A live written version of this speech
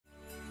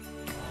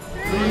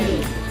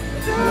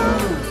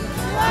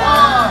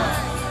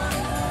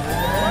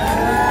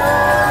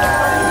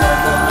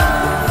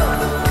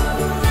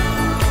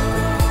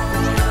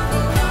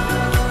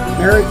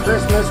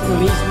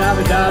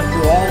it out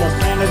to all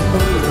of Santa's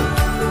believers.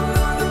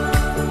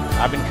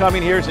 I've been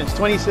coming here since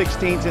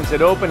 2016, since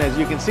it opened. As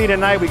you can see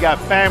tonight, we got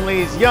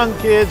families, young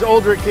kids,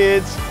 older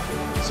kids,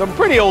 some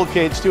pretty old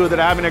kids too that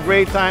are having a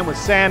great time with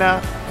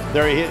Santa.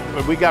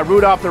 We got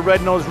Rudolph the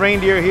Red-Nosed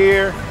Reindeer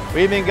here.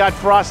 We even got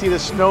Frosty the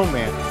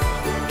Snowman.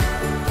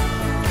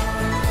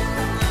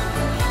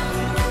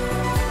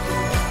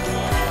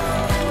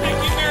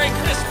 Thank you, Merry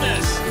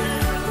Christmas.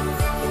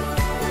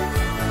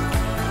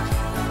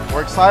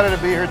 We're excited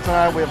to be here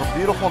tonight. We have a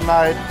beautiful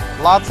night,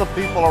 lots of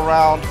people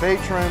around,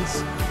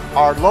 patrons.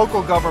 Our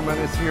local government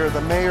is here,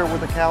 the mayor with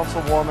the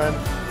councilwoman,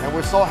 and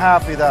we're so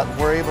happy that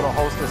we're able to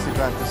host this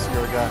event this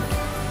year again.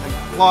 And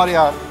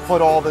Claudia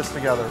put all this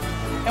together.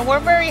 And we're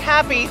very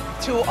happy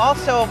to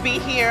also be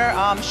here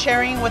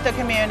sharing with the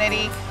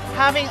community,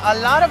 having a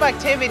lot of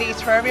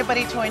activities for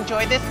everybody to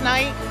enjoy this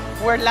night.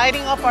 We're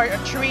lighting up our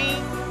tree.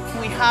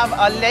 We have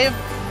a live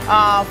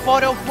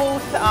photo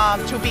booth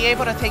to be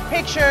able to take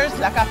pictures,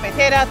 La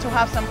Cafetera to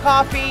have some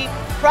coffee.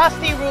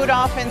 Frosty,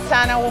 Rudolph, and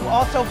Santa will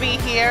also be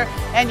here,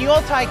 and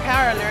Yuletide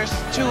carolers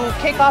to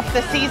kick off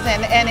the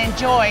season and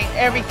enjoy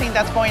everything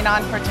that's going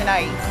on for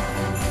tonight.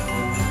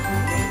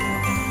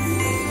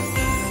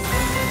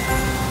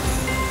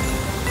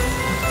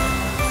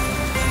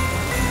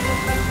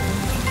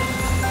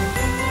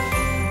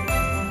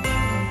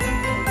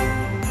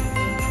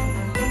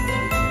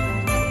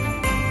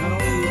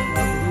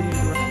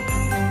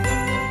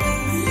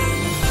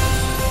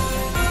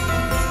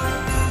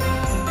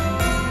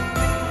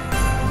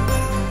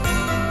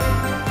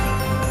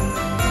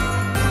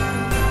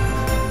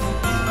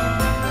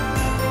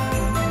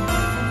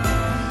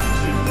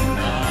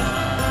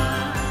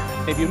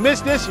 If you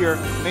missed this year,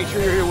 make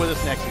sure you're here with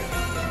us next year.